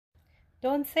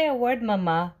Don't Say a Word,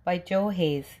 Mama by Joe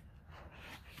Hayes.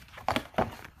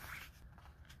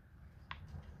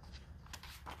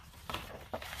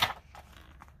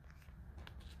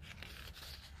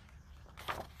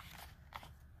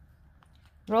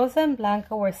 Rosa and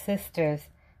Blanca were sisters.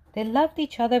 They loved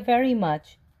each other very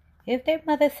much. If their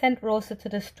mother sent Rosa to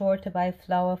the store to buy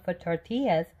flour for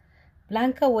tortillas,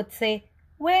 Blanca would say,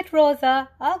 "Wait, Rosa,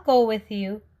 I'll go with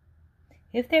you."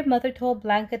 If their mother told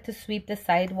Blanca to sweep the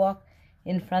sidewalk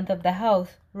in front of the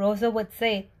house, Rosa would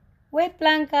say, "Wait,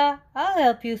 Blanca, I'll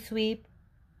help you sweep."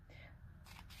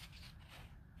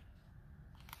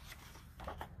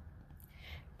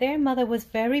 Their mother was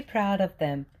very proud of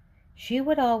them. She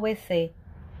would always say,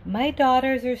 "My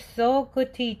daughters are so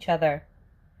good to each other.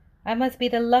 I must be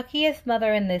the luckiest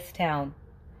mother in this town.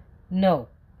 No,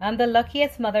 I'm the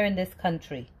luckiest mother in this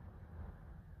country.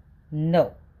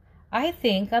 No, I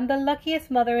think I'm the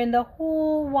luckiest mother in the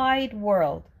whole wide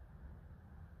world."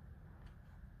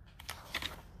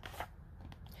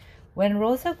 When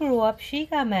Rosa grew up, she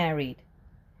got married.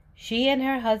 She and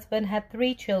her husband had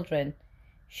 3 children.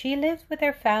 She lived with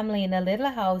her family in a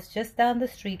little house just down the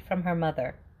street from her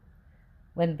mother.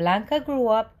 When Blanca grew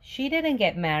up, she didn't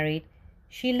get married.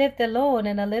 She lived alone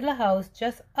in a little house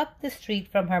just up the street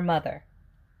from her mother.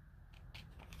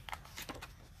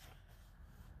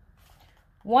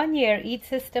 One year, each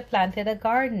sister planted a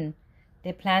garden.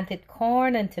 They planted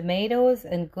corn and tomatoes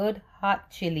and good hot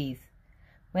chilies.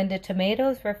 When the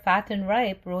tomatoes were fat and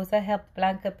ripe, Rosa helped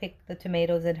Blanca pick the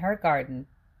tomatoes in her garden.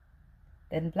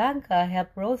 Then Blanca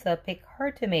helped Rosa pick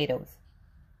her tomatoes.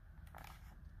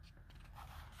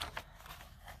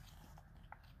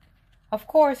 Of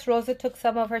course, Rosa took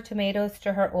some of her tomatoes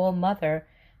to her old mother,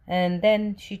 and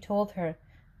then she told her,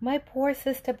 "My poor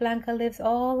sister Blanca lives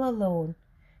all alone.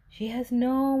 She has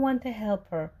no one to help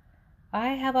her.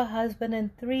 I have a husband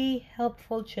and 3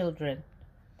 helpful children.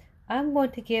 I'm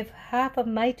going to give half of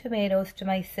my tomatoes to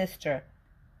my sister,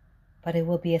 but it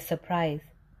will be a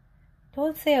surprise.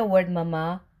 Don't say a word,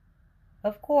 Mama."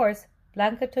 Of course,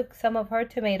 Blanca took some of her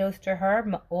tomatoes to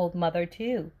her old mother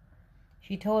too.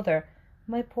 She told her,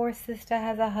 "My poor sister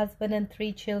has a husband and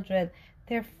 3 children.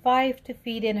 There are 5 to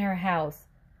feed in her house.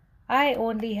 I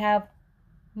only have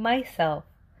myself.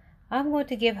 I'm going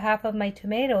to give half of my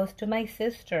tomatoes to my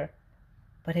sister,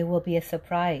 but it will be a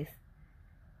surprise.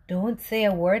 Don't say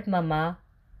a word, Mama."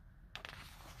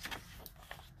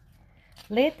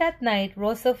 Late that night,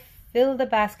 Rosa filled the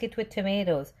basket with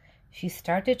tomatoes. She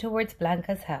started towards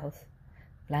Blanca's house.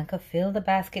 Blanca filled the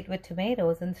basket with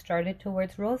tomatoes and started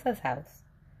towards Rosa's house.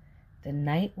 The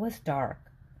night was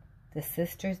dark. The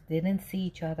sisters didn't see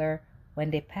each other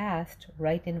when they passed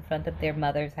right in front of their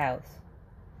mother's house.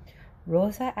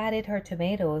 Rosa added her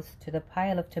tomatoes to the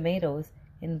pile of tomatoes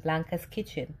in Blanca's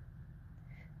kitchen.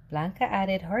 Blanca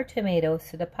added her tomatoes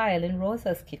to the pile in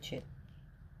Rosa's kitchen.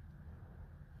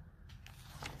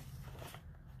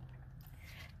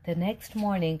 The next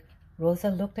morning, Rosa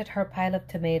looked at her pile of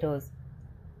tomatoes.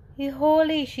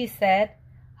 "Holy," she said,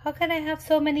 "how can I have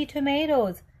so many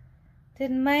tomatoes?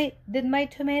 Did my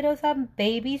tomatoes have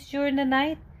babies during the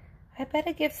night? I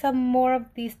better give some more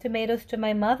of these tomatoes to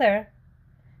my mother."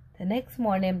 The next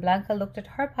morning, Blanca looked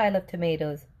at her pile of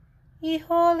tomatoes.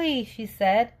 "Holy," she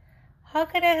said, "how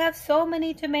can I have so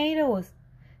many tomatoes?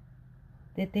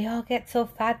 Did they all get so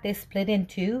fat they split in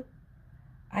 2?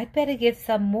 I'd better give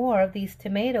some more of these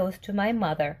tomatoes to my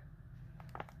mother."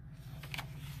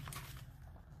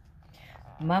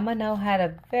 Mama now had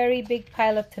a very big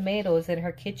pile of tomatoes in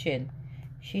her kitchen.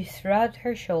 She shrugged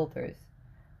her shoulders.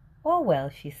 "Oh well,"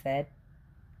 she said,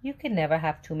 "you can never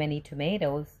have too many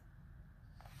tomatoes."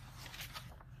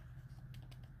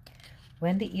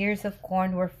 When the ears of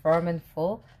corn were firm and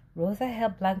full, Rosa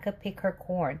helped Blanca pick her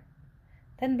corn.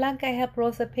 Then Blanca helped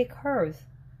Rosa pick hers.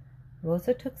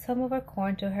 Rosa took some of her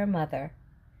corn to her mother.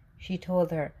 She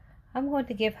told her, "I'm going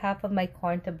to give half of my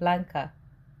corn to Blanca.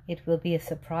 It will be a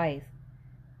surprise.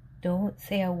 Don't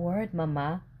say a word,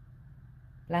 Mama."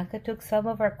 Blanca took some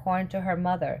of her corn to her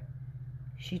mother.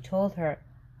 She told her,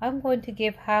 "I'm going to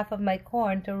give half of my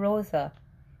corn to Rosa.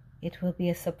 It will be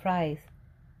a surprise.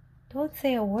 Don't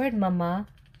say a word, Mama."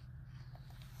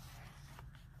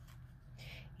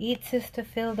 Each sister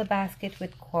filled the basket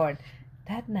with corn.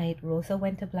 That night, Rosa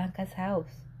went to Blanca's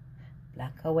house.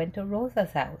 Blanca went to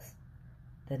Rosa's house.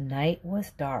 The night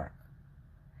was dark.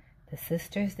 The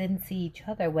sisters didn't see each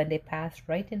other when they passed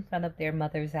right in front of their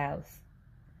mother's house.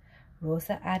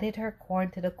 Rosa added her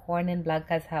corn to the corn in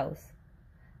Blanca's house.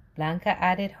 Blanca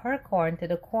added her corn to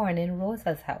the corn in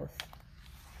Rosa's house.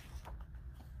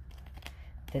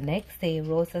 The next day,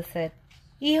 Rosa said,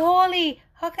 "Holy,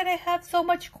 how can I have so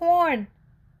much corn?"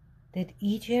 Did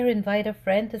each ear invite a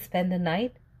friend to spend the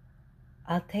night?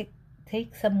 I'll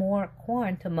take some more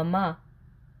corn to Mama.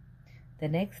 The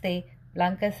next day,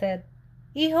 Blanca said,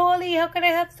 Híjole, how can I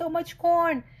have so much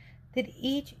corn? Did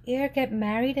each ear get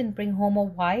married and bring home a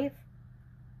wife?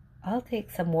 I'll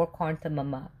take some more corn to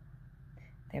Mama.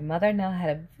 Their mother now had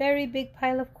a very big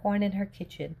pile of corn in her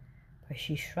kitchen, but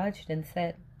she shrugged and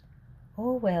said,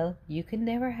 Oh well, you can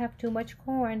never have too much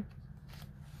corn.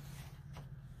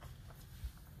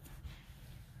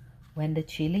 When the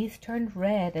chilies turned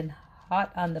red and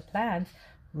hot on the plants,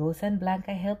 Rosa and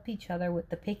Blanca helped each other with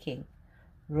the picking.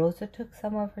 Rosa took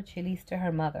some of her chilies to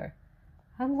her mother.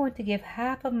 I'm going to give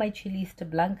half of my chilies to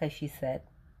Blanca, she said.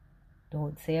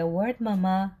 Don't say a word,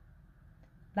 Mama.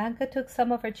 Blanca took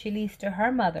some of her chilies to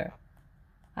her mother.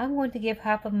 I'm going to give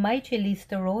half of my chilies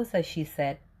to Rosa, she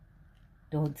said.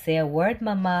 Don't say a word,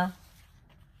 Mama.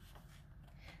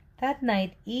 That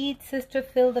night, each sister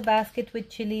filled a basket with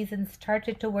chilies and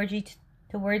started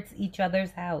towards each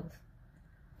other's house.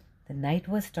 The night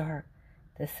was dark.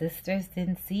 The sisters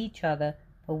didn't see each other,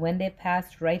 but when they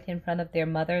passed right in front of their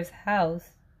mother's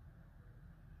house,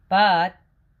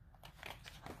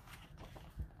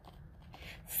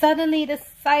 suddenly the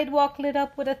sidewalk lit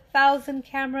up with 1,000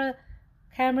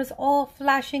 cameras all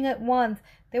flashing at once.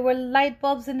 There were light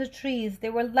bulbs in the trees.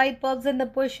 There were light bulbs in the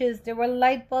bushes. There were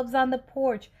light bulbs on the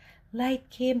porch. Light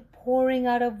came pouring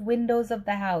out of windows of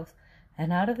the house,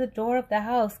 and out of the door of the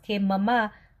house came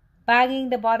Mama, banging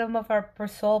the bottom of her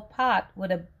persol pot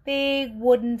with a big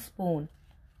wooden spoon.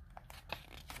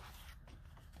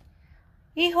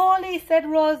 Híjole, said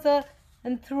Rosa,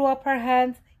 and threw up her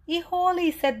hands.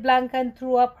 Híjole, said Blanca, and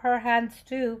threw up her hands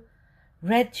too.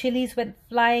 Red chilies went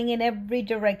flying in every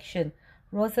direction.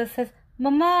 Rosa says,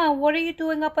 Mama, what are you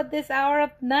doing up at this hour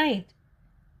of night?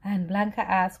 And Blanca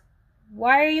asked,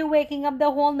 Why are you waking up the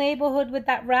whole neighborhood with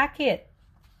that racket?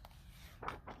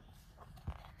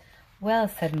 Well,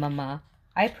 said Mama,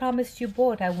 I promised you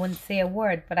both I wouldn't say a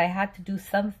word, but I had to do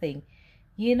something.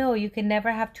 You know, you can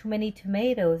never have too many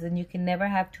tomatoes, and you can never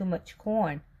have too much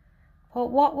corn.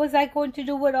 But what was I going to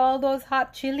do with all those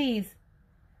hot chilies?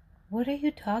 What are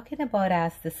you talking about?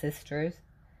 Asked the sisters.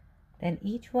 Then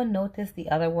each one noticed the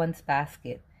other one's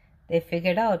basket. They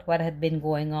figured out what had been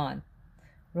going on.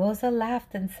 Rosa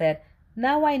laughed and said,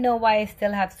 Now I know why I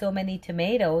still have so many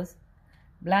tomatoes.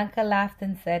 Blanca laughed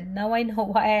and said, Now I know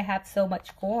why I have so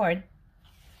much corn.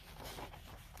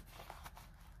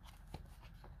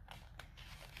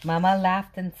 Mama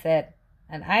laughed and said,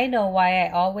 And I know why I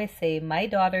always say my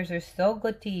daughters are so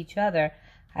good to each other,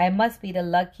 I must be the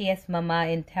luckiest Mama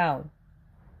in town.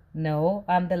 No,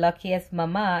 I'm the luckiest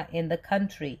Mama in the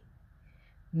country.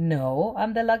 No,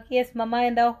 I'm the luckiest Mama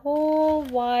in the whole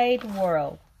wide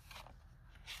world.